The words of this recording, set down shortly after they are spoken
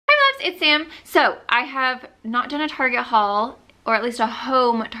it's Sam. So I have not done a Target haul, or at least a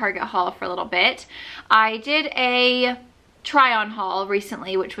home Target haul for a little bit. I did a try-on haul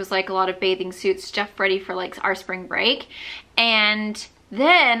recently, which was like a lot of bathing suits, stuff ready for like our spring break. And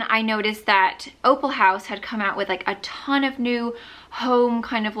then I noticed that Opalhouse had come out with like a ton of new home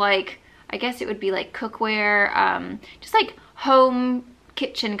kind of like, I guess it would be like cookware, just like home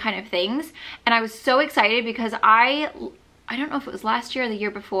kitchen kind of things. And I was so excited because I don't know if it was last year or the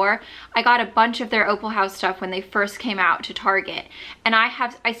year before, I got a bunch of their Opalhouse stuff when they first came out to Target. And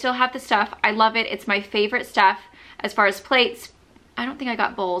I still have the stuff. I love it. It's my favorite stuff as far as plates. I don't think I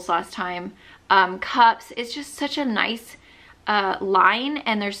got bowls last time. Cups. It's just such a nice line,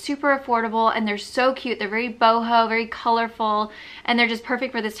 and they're super affordable, and they're so cute. They're very boho, very colorful, and they're just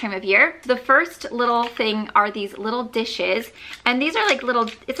perfect for this time of year. The first little thing are these little dishes, and these are like little,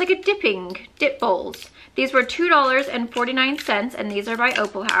 it's like a dip bowls. These were $2.49, and these are by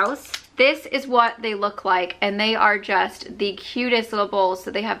Opalhouse. This is what they look like, and they are just the cutest little bowls.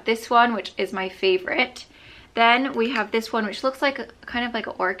 So they have this one, which is my favorite. Then we have this one, which looks like kind of like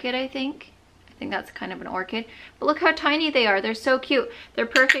an orchid, I think. I think that's kind of an orchid. But look how tiny they are. They're so cute. They're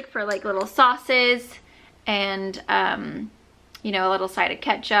perfect for like little sauces and, you know, a little side of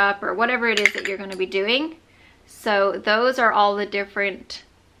ketchup or whatever it is that you're going to be doing. So those are all the different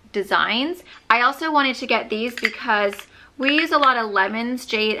designs. I also wanted to get these because we use a lot of lemons.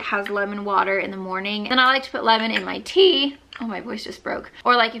 Jade has lemon water in the morning, and I like to put lemon in my tea. Oh, my voice just broke.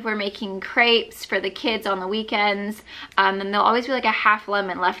 Or like if we're making crepes for the kids on the weekends, then there'll always be like a half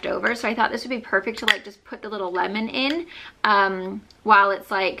lemon left over. So I thought this would be perfect to like just put the little lemon in while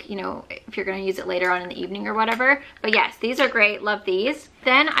it's like, you know, if you're gonna use it later on in the evening or whatever. But yes, these are great, love these.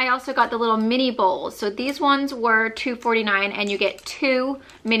 Then I also got the little mini bowls. So these ones were $2.49, and you get 2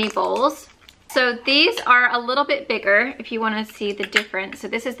 mini bowls. So these are a little bit bigger if you want to see the difference. So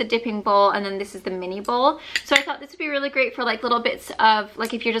this is the dipping bowl, and then this is the mini bowl. So I thought this would be really great for like little bits of,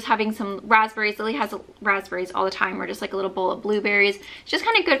 like if you're just having some raspberries. Lily has raspberries all the time, or just like a little bowl of blueberries. It's just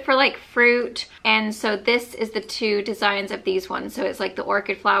kind of good for like fruit. And so this is the 2 designs of these ones. So it's like the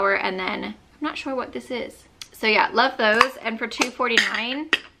orchid flower, and then I'm not sure what this is. So yeah, love those. And for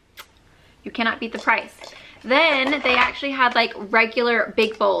 $2.49, you cannot beat the price. Then they actually had like regular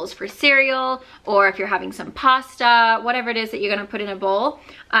big bowls for cereal, or if you're having some pasta, whatever it is that you're gonna put in a bowl.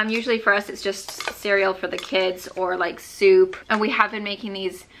 Usually for us it's just cereal for the kids, or like soup. And we have been making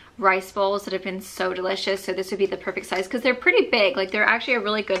these rice bowls that have been so delicious. So this would be the perfect size because they're pretty big. Like they're actually a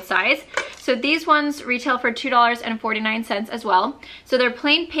really good size. So these ones retail for $2.49 as well. So they're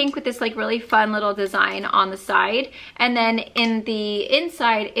plain pink with this like really fun little design on the side. And then in the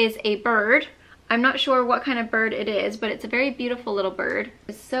inside is a bird. I'm not sure what kind of bird it is, but it's a very beautiful little bird.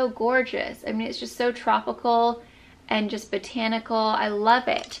 It's so gorgeous. I mean, it's just so tropical and just botanical. I love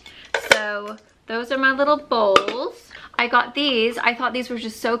it. So those are my little bowls. I got these. I thought these were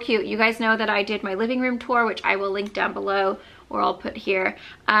just so cute. You guys know that I did my living room tour, which I will link down below, or I'll put here,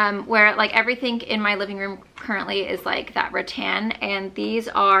 where like everything in my living room currently is like that rattan, and these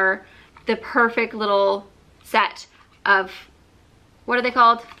are the perfect little set of, what are they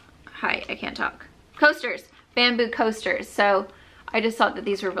called? Hi, I can't talk. Coasters, bamboo coasters. So I just thought that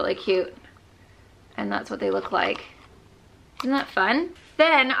these were really cute, and that's what they look like. Isn't that fun?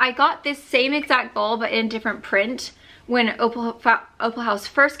 Then I got this same exact bowl, but in different print. When Opalhouse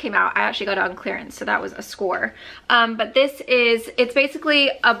first came out, I actually got it on clearance, so that was a score. But this is, it's basically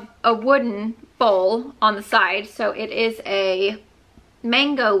a wooden bowl on the side. So it is a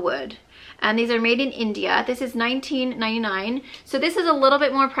mango wood. And these are made in India. This is $19.99. So this is a little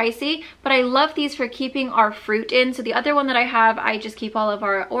bit more pricey, but I love these for keeping our fruit in. So the other one that I have, I just keep all of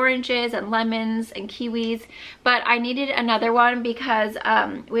our oranges and lemons and kiwis. But I needed another one because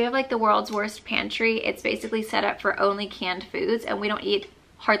we have like the world's worst pantry. It's basically set up for only canned foods, and we don't eat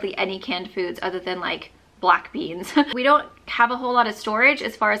hardly any canned foods other than like black beans. We don't have a whole lot of storage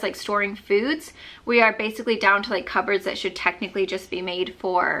as far as like storing foods. We are basically down to like cupboards that should technically just be made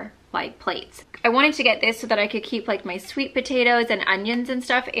for like plates. I wanted to get this so that I could keep like my sweet potatoes and onions and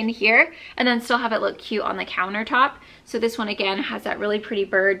stuff in here, and then still have it look cute on the countertop. So this one again has that really pretty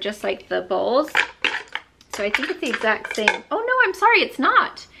bird, just like the bowls. So I think it's the exact same. Oh no, I'm sorry, it's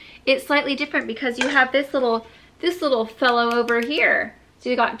not. It's slightly different because you have this little fellow over here. So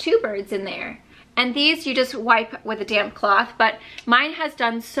you got 2 birds in there. And these you just wipe with a damp cloth, but mine has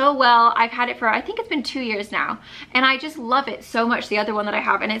done so well. I've had it for, I think it's been 2 years now, and I just love it so much, the other one that I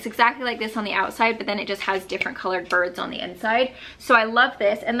have. And it's exactly like this on the outside, but then it just has different colored birds on the inside. So I love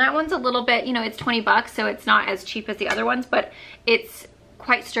this. And that one's a little bit, you know, it's 20 bucks, so it's not as cheap as the other ones, but it's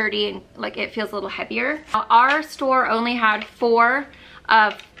quite sturdy and like it feels a little heavier. Our store only had 4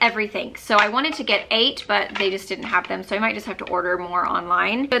 of everything. So I wanted to get 8, but they just didn't have them. So I might just have to order more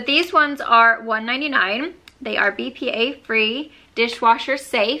online. But these ones are $1.99. They are BPA free, dishwasher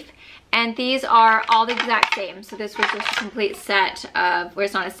safe. And these are all the exact same. So this was just a complete set of, well,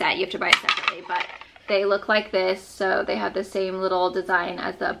 it's not a set, you have to buy it separately, but they look like this. So they have the same little design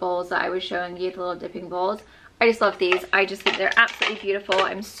as the bowls that I was showing you, the little dipping bowls. I just love these. I just think they're absolutely beautiful.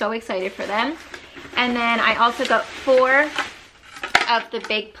 I'm so excited for them. And then I also got 4 of the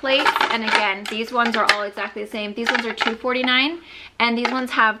big plates. And again, these ones are all exactly the same. These ones are $2.49. And these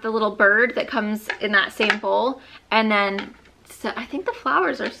ones have the little bird that comes in that same bowl. And then so I think the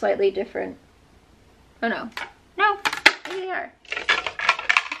flowers are slightly different. Oh no. No, maybe they are.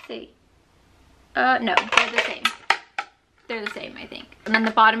 Let's see. No, they're the same. They're the same, I think. And then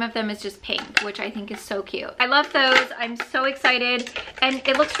the bottom of them is just pink, which I think is so cute. I love those. I'm so excited. And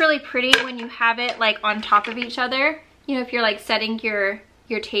it looks really pretty when you have it like on top of each other. You know, if you're like setting your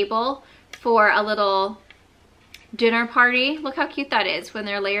table for a little dinner party. Look how cute that is when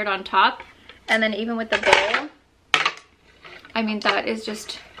they're layered on top. And then even with the bowl. I mean, that is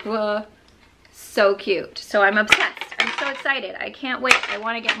just so cute. So I'm obsessed. I'm so excited. I can't wait. I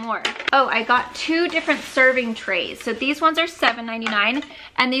want to get more. Oh, I got 2 different serving trays. So these ones are $7.99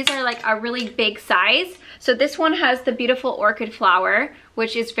 and these are like a really big size. So this one has the beautiful orchid flower,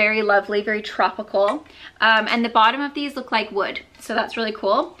 which is very lovely, very tropical. And the bottom of these look like wood. So that's really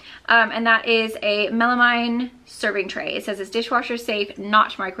cool. And that is a melamine serving tray. It says it's dishwasher safe,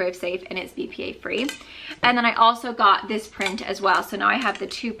 not microwave safe, and it's BPA free. And then I also got this print as well. So now I have the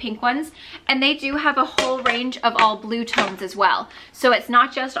 2 pink ones, and they do have a whole range of all blue tones as well. So it's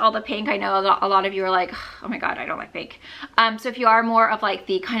not just all the pink. I know a lot of you are like, oh my God, I don't like pink. So if you are more of like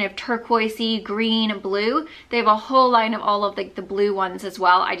the kind of turquoisey green blue, they have a whole line of all of the blue ones as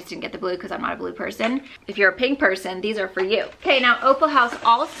well. I just didn't get the blue because I'm not a blue person. If you're a pink person, these are for you. Okay, now Opalhouse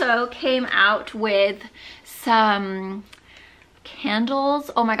also came out with some candles.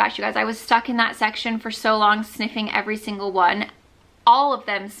 Oh my gosh, you guys, I was stuck in that section for so long sniffing every single one. All of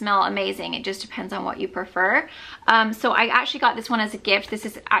them smell amazing. It just depends on what you prefer. So I actually got this one as a gift. This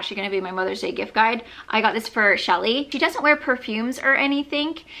is actually going to be my Mother's Day gift guide. I got this for Shelly. She doesn't wear perfumes or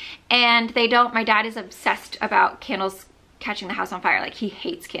anything, and my dad is obsessed about candles catching the house on fire. Like, he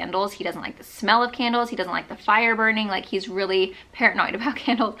hates candles. He doesn't like the smell of candles. He doesn't like the fire burning. Like, he's really paranoid about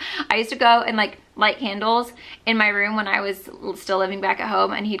candles. I used to go and like light candles in my room when I was still living back at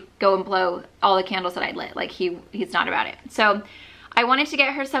home, and he'd go and blow all the candles that I'd lit. Like, he's not about it. So I wanted to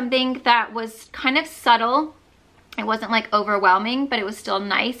get her something that was kind of subtle. It wasn't like overwhelming, but it was still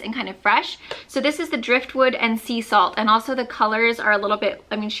nice and kind of fresh. So this is the driftwood and sea salt, and also the colors are a little bit,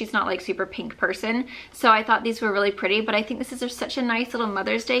 I mean, she's not like super pink person, so I thought these were really pretty, but I think this is such a nice little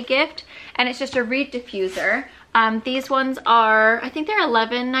Mother's Day gift, and it's just a reed diffuser. These ones are, I think they're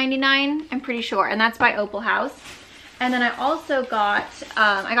 $11.99, I'm pretty sure, and that's by Opalhouse. And then I also got,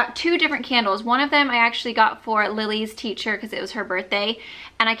 I got 2 different candles. One of them I actually got for Lily's teacher because it was her birthday.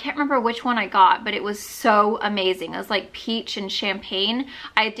 And I can't remember which one I got, but it was so amazing. It was like peach and champagne.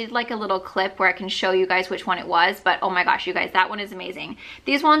 I did like a little clip where I can show you guys which one it was, but oh my gosh, you guys, that one is amazing.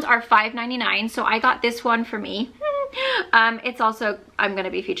 These ones are $5.99, so I got this one for me. It's also, I'm gonna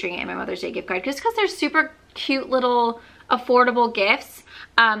be featuring it in my Mother's Day gift card just because they're super cute little affordable gifts.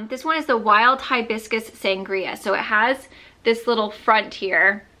 This one is the Wild Hibiscus Sangria. So it has this little front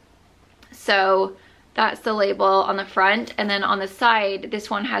here. So that's the label on the front. And then on the side, this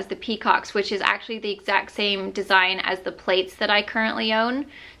one has the peacocks, which is actually the exact same design as the plates that I currently own.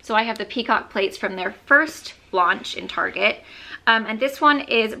 So I have the peacock plates from their first launch in Target. And this one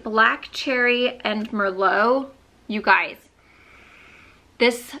is Black Cherry and Merlot. You guys,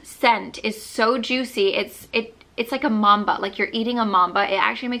 this scent is so juicy. It's like a mamba, like you're eating a mamba. It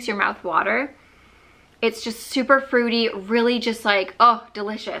actually makes your mouth water. It's just super fruity, really just like, oh,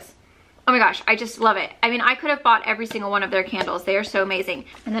 delicious. Oh my gosh, I just love it. I mean, I could have bought every single one of their candles. They are so amazing.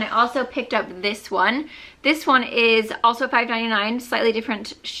 And then I also picked up this one. This one is also $5.99, slightly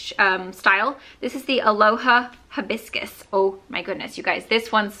different style. This is the Aloha Hibiscus. Oh my goodness, you guys.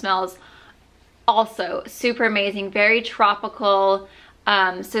 This one smells also super amazing, very tropical.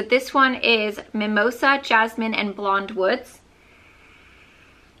 So this one is Mimosa, Jasmine, and Blonde Woods.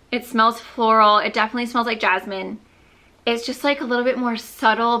 It smells floral. It definitely smells like jasmine. It's just like a little bit more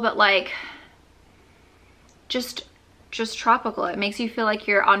subtle, but like just tropical. It makes you feel like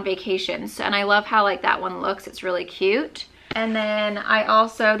you're on vacation. So, and I love how like that one looks. It's really cute. And then I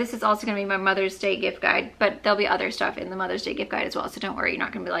also, this is also gonna be my Mother's Day gift guide, but there'll be other stuff in the Mother's Day gift guide as well. So don't worry, you're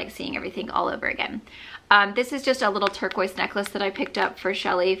not gonna be like seeing everything all over again. This is just a little turquoise necklace that I picked up for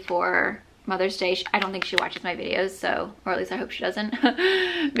Shelly for Mother's Day. I don't think she watches my videos, so, or at least I hope she doesn't,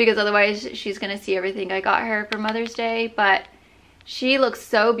 because otherwise she's gonna see everything I got her for Mother's Day. But she looks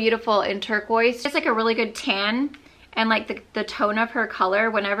so beautiful in turquoise. It's like a really good tan, and like the tone of her color,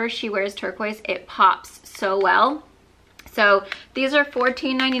 whenever she wears turquoise, it pops so well. So these are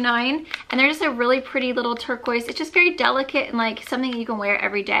 $14.99, and they're just a really pretty little turquoise. It's just very delicate and like something you can wear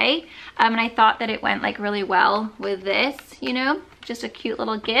every day. And I thought that it went like really well with this, you know, just a cute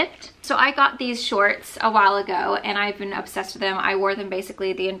little gift. So I got these shorts a while ago, and I've been obsessed with them. I wore them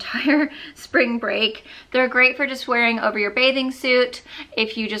basically the entire spring break. They're great for just wearing over your bathing suit,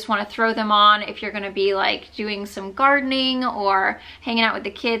 if you just want to throw them on, if you're going to be like doing some gardening or hanging out with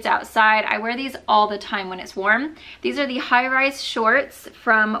the kids outside. I wear these all the time when it's warm. These are the high-rise shorts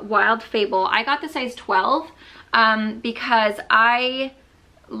from Wild Fable. I got the size 12 because I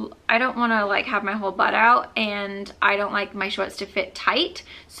don't want to like have my whole butt out, and I don't like my shorts to fit tight.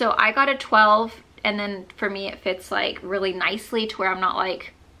 So I got a 12, and then for me it fits like really nicely to where I'm not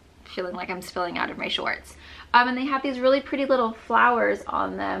like feeling like I'm spilling out of my shorts. And they have these really pretty little flowers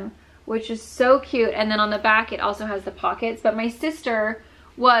on them, which is so cute. And then on the back it also has the pockets. But my sister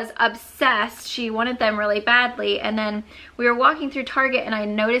was obsessed. She wanted them really badly, and then we were walking through Target and I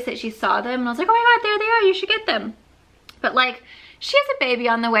noticed that she saw them, and I was like, oh my god, there they are, you should get them. But like, she has a baby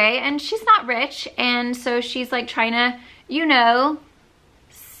on the way, and she's not rich, and so she's like trying to, you know,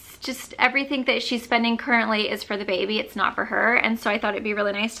 just everything that she's spending currently is for the baby. It's not for her. And so I thought it'd be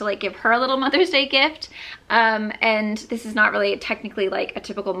really nice to like give her a little Mother's Day gift. And this is not really technically like a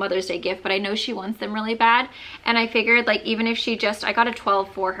typical Mother's Day gift, but I know she wants them really bad. And I figured like, even if she just, I got a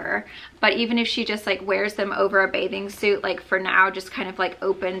 12 for her, but even if she just like wears them over a bathing suit, like for now, just kind of like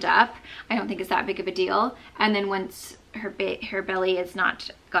opened up, I don't think it's that big of a deal. And then once her belly has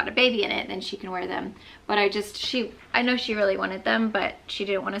not got a baby in it, then she can wear them. But I know she really wanted them, but she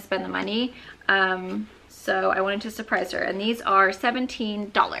didn't want to spend the money, so I wanted to surprise her. And these are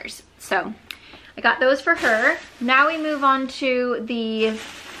 $17, so I got those for her. Now we move on to the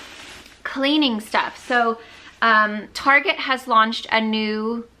cleaning stuff. So Target has launched a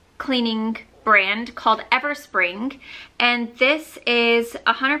new cleaning brand called Everspring, and this is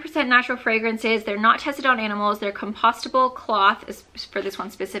 100% natural fragrances. They're not tested on animals. They're compostable cloth, is for this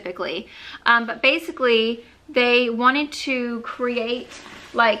one specifically, but basically they wanted to create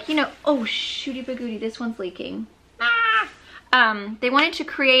like, you know, oh shooty bagooty, this one's leaking. They wanted to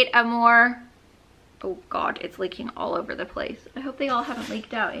create a more, oh god, it's leaking all over the place. I hope they all haven't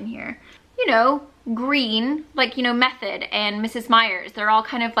leaked out in here. You know, green, like, you know, Method and Mrs. Meyer's, they're all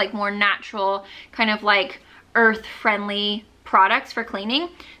kind of like more natural, kind of like earth friendly products for cleaning.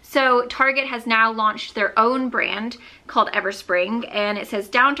 So Target has now launched their own brand called Everspring, and it says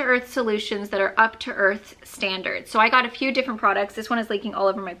down to earth solutions that are up to earth standards. So I got a few different products. This one is leaking all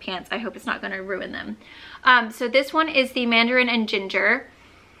over my pants. I hope it's not going to ruin them. So this one is the Mandarin and Ginger,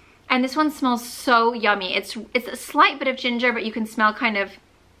 and this one smells so yummy. It's a slight bit of ginger, but you can smell kind of,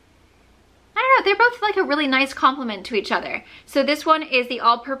 I don't know, they're both like a really nice complement to each other. So this one is the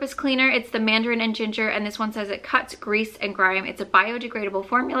all-purpose cleaner. It's the Mandarin and Ginger, and this one says it cuts grease and grime. It's a biodegradable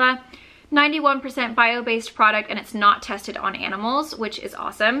formula, 91% bio-based product, and it's not tested on animals, which is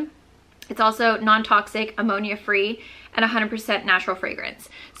awesome. It's also non-toxic, ammonia-free, and 100% natural fragrance.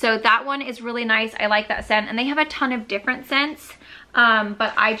 So that one is really nice. I like that scent, and they have a ton of different scents,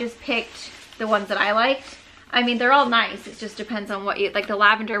 but I just picked the ones that I liked. I mean, they're all nice. It just depends on what you, like the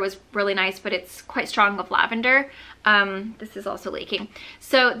lavender was really nice, but it's quite strong of lavender. This is also leaking.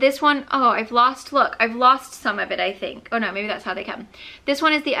 So this one, oh, I've lost some of it, I think. Oh no, maybe that's how they come. This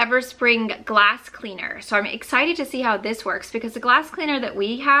one is the Everspring glass cleaner. So I'm excited to see how this works, because the glass cleaner that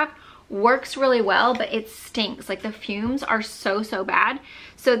we have works really well, but it stinks. Like the fumes are so bad.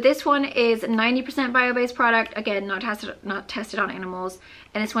 So this one is 90% bio-based product. Again, not tested on animals.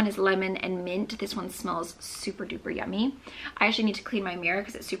 And this one is lemon and mint. This one smells super duper yummy. I actually need to clean my mirror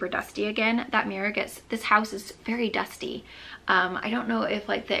because it's super dusty again. That mirror this house is very dusty. I don't know if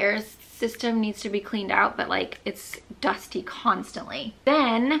like the air system needs to be cleaned out, but like it's dusty constantly.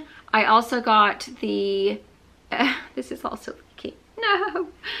 Then I also got the, this is also leaking. No.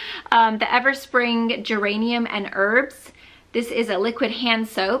 The Everspring Geranium and Herbs. This is a liquid hand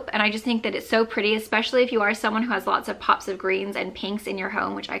soap, and I just think that it's so pretty, especially if you are someone who has lots of pops of greens and pinks in your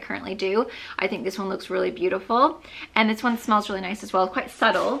home, which I currently do. I think this one looks really beautiful, and this one smells really nice as well, quite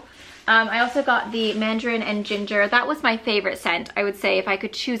subtle. I also got the Mandarin and Ginger. That was my favorite scent. I would say if I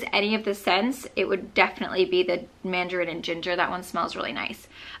could choose any of the scents, it would definitely be the Mandarin and Ginger. That one smells really nice.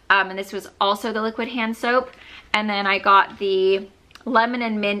 And this was also the liquid hand soap. And then I got the lemon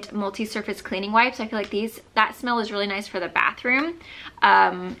and mint multi-surface cleaning wipes. I feel like that smell is really nice for the bathroom.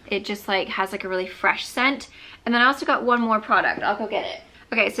 It just like has like a really fresh scent. And then I also got one more product. I'll go get it.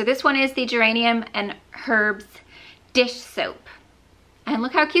 Okay, so this one is the Geranium and Herbs dish soap. And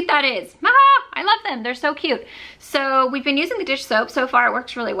look how cute that is. Ah, I love them. They're so cute. So we've been using the dish soap. So far it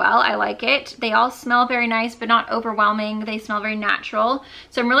works really well. I like it. They all smell very nice, but not overwhelming. They smell very natural.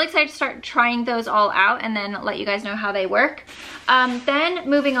 So I'm really excited to start trying those all out and then let you guys know how they work. Then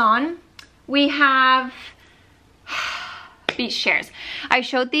moving on, we have beach chairs. I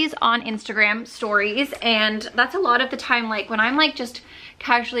showed these on Instagram stories, and that's a lot of the time, like when I'm like just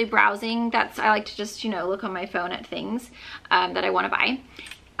casually browsing, I like to just, you know, look on my phone at things that I want to buy.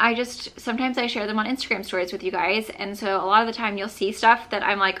 Sometimes I share them on Instagram stories with you guys, and so a lot of the time you'll see stuff that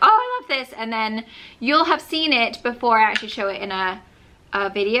I'm like, oh, I love this, and then you'll have seen it before I actually show it in a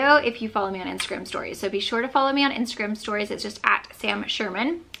video if you follow me on Instagram stories. So be sure to follow me on Instagram stories. It's just at Sam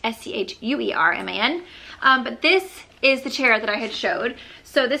Sherman, SCHUERMAN. But this is the chair that I had showed.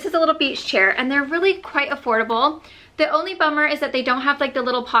 So this is a little beach chair, and they're really quite affordable. The only bummer is that they don't have like the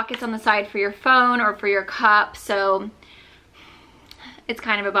little pockets on the side for your phone or for your cup, so it's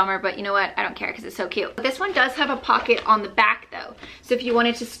kind of a bummer, but you know what? I don't care because it's so cute. This one does have a pocket on the back though. So if you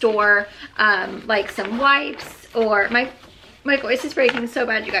wanted to store like some wipes, or my voice is breaking so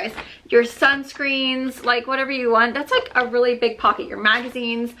bad, you guys. Your sunscreens, like whatever you want. That's like a really big pocket. Your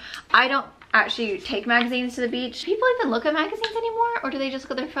magazines. I don't actually take magazines to the beach. People even look at magazines anymore, or do they just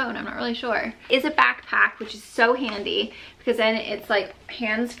look at their phone? I'm not really sure. It's a backpack, which is so handy because then it's like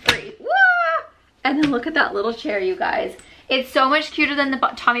hands-free. And then look at that little chair, you guys. It's so much cuter than the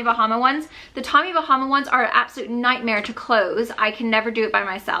Tommy Bahama ones. The Tommy Bahama ones are an absolute nightmare to close. I can never do it by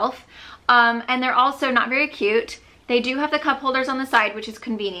myself. And they're also not very cute. They do have the cup holders on the side, which is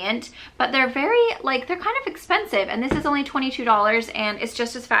convenient, but they're very, like, they're kind of expensive, and this is only $22, and it's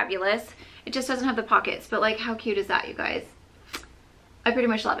just as fabulous. It just doesn't have the pockets, but like, how cute is that, you guys? I pretty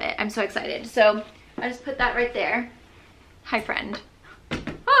much love it. I'm so excited. So I just put that right there. Hi, friend.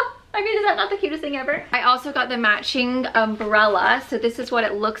 Oh, I mean, is that not the cutest thing ever? I also got the matching umbrella. So this is what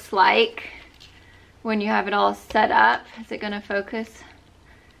it looks like when you have it all set up. Is it gonna focus?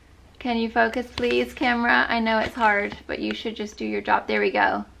 Can you focus, please, camera? I know it's hard, but you should just do your job. There we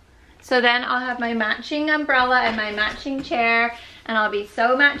go. So then I'll have my matching umbrella and my matching chair, and I'll be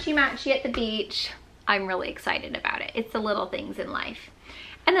so matchy-matchy at the beach. I'm really excited about it. It's the little things in life.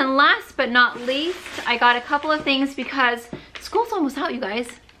 And then last but not least, I got a couple of things because school's almost out, you guys.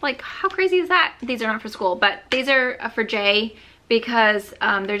 Like, how crazy is that? These are not for school, but these are for Jay, because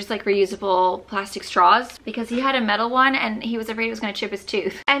they're just like reusable plastic straws, because he had a metal one and he was afraid it was going to chip his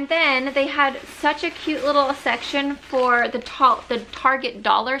tooth. And then they had such a cute little section for the Target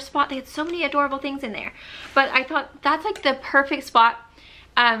dollar spot. They had so many adorable things in there, but I thought that's like the perfect spot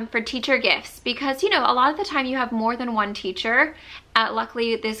for teacher gifts, because you know, a lot of the time you have more than one teacher.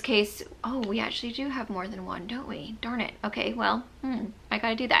 Luckily in this case, oh, we actually do have more than one, don't we? Darn it. Okay, well, I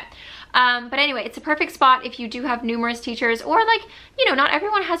gotta do that. But anyway, it's a perfect spot if you do have numerous teachers, or like, you know, not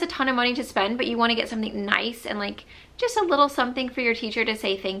everyone has a ton of money to spend, but you want to get something nice and like just a little something for your teacher to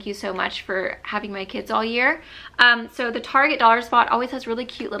say thank you so much for having my kids all year. So the Target dollar spot always has really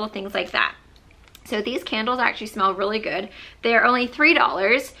cute little things like that. So these candles actually smell really good. They're only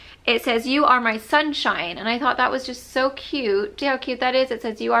 $3. It says, "You are my sunshine," and I thought that was just so cute. See how cute that is? It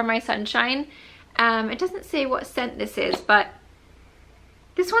says, "You are my sunshine." It doesn't say what scent this is, but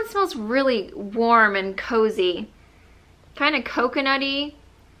this one smells really warm and cozy. Kind of coconutty.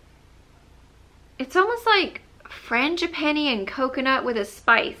 It's almost like frangipani and coconut with a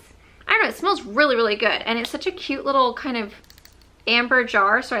spice. I don't know, it smells really, really good. And it's such a cute little kind of amber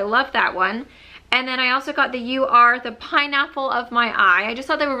jar, so I love that one. And then I also got the "You are the pineapple of my eye." I just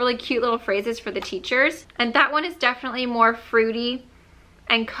thought they were really cute little phrases for the teachers. And that one is definitely more fruity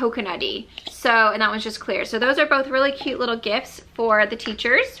and coconutty. So, and that one's just clear. So those are both really cute little gifts for the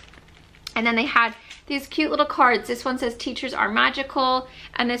teachers. And then they had these cute little cards. This one says "Teachers are magical,"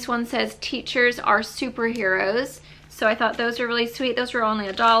 and this one says "Teachers are superheroes." So I thought those were really sweet. Those were only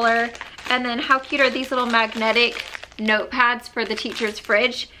 $1. And then how cute are these little magnetic notepads for the teacher's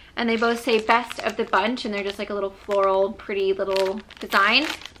fridge? And they both say "Best of the bunch," and they're just like a little floral, pretty little design.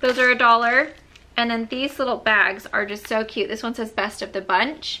 Those are $1. And then these little bags are just so cute. This one says "Best of the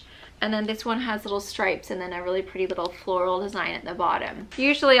bunch," and then this one has little stripes and then a really pretty little floral design at the bottom.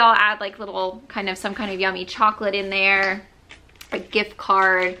 Usually I'll add like little some kind of yummy chocolate in there, a gift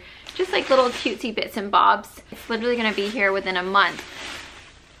card, just like little cutesy bits and bobs. It's literally gonna be here within a month,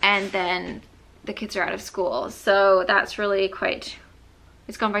 and then the kids are out of school, so that's really quite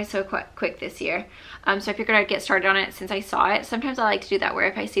It's gone by so quick this year. So I figured I'd get started on it since I saw it. Sometimes I like to do that where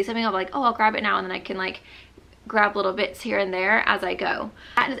if I see something, I'll be like, oh, I'll grab it now, and then I can like grab little bits here and there as I go.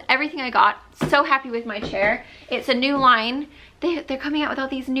 That is everything I got. So happy with my chair. It's a new line. They're coming out with all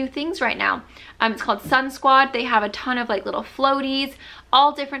these new things right now. It's called Sun Squad. They have a ton of like little floaties,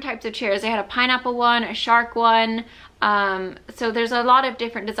 all different types of chairs. They had a pineapple one, a shark one. So there's a lot of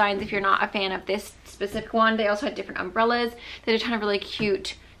different designs if you're not a fan of this specific one. They also had different umbrellas. They had a ton of really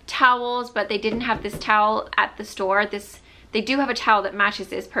cute towels, but they didn't have this towel at the store. They do have a towel that matches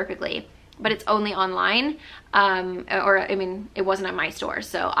this perfectly, but it's only online. Or I mean, it wasn't at my store,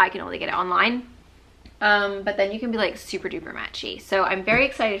 so I can only get it online. But then you can be like super duper matchy. So I'm very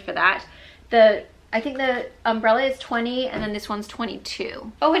excited for that. I think the umbrella is 20 and then this one's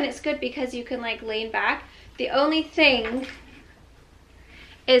 22. Oh, and it's good because you can like lean back. The only thing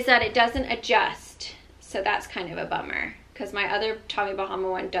is that it doesn't adjust. So that's kind of a bummer because my other Tommy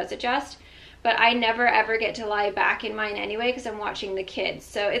Bahama one does adjust. But I never ever get to lie back in mine anyway because I'm watching the kids.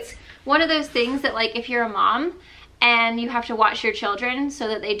 So it's one of those things that like if you're a mom and you have to watch your children so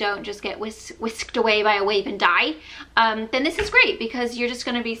that they don't just get whisked away by a wave and die, then this is great because you're just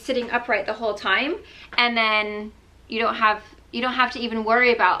gonna be sitting upright the whole time, and then you don't have to even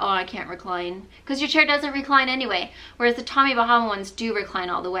worry about, oh, I can't recline, because your chair doesn't recline anyway. Whereas the Tommy Bahama ones do recline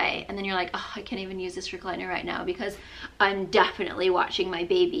all the way, and then you're like, oh, I can't even use this recliner right now because I'm definitely watching my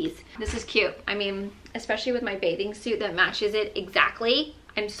babies. This is cute. I mean, especially with my bathing suit that matches it exactly.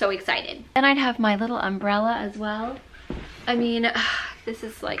 I'm so excited. Then I'd have my little umbrella as well. I mean, this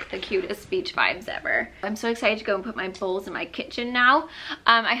is like the cutest beach vibes ever. I'm so excited to go and put my bowls in my kitchen now.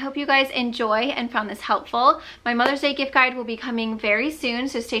 I hope you guys enjoy and found this helpful. My Mother's Day gift guide will be coming very soon,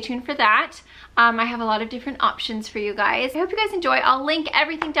 so stay tuned for that. I have a lot of different options for you guys. I hope you guys enjoy. I'll link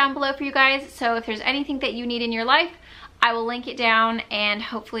everything down below for you guys, so if there's anything that you need in your life, I will link it down, and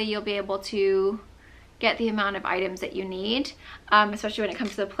hopefully you'll be able to get the amount of items that you need, especially when it comes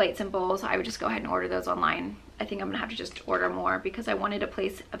to the plates and bowls. I would just go ahead and order those online. I think I'm gonna have to just order more because I wanted a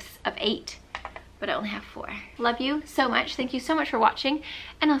place of 8, but I only have 4. Love you so much. Thank you so much for watching,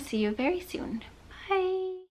 and I'll see you very soon.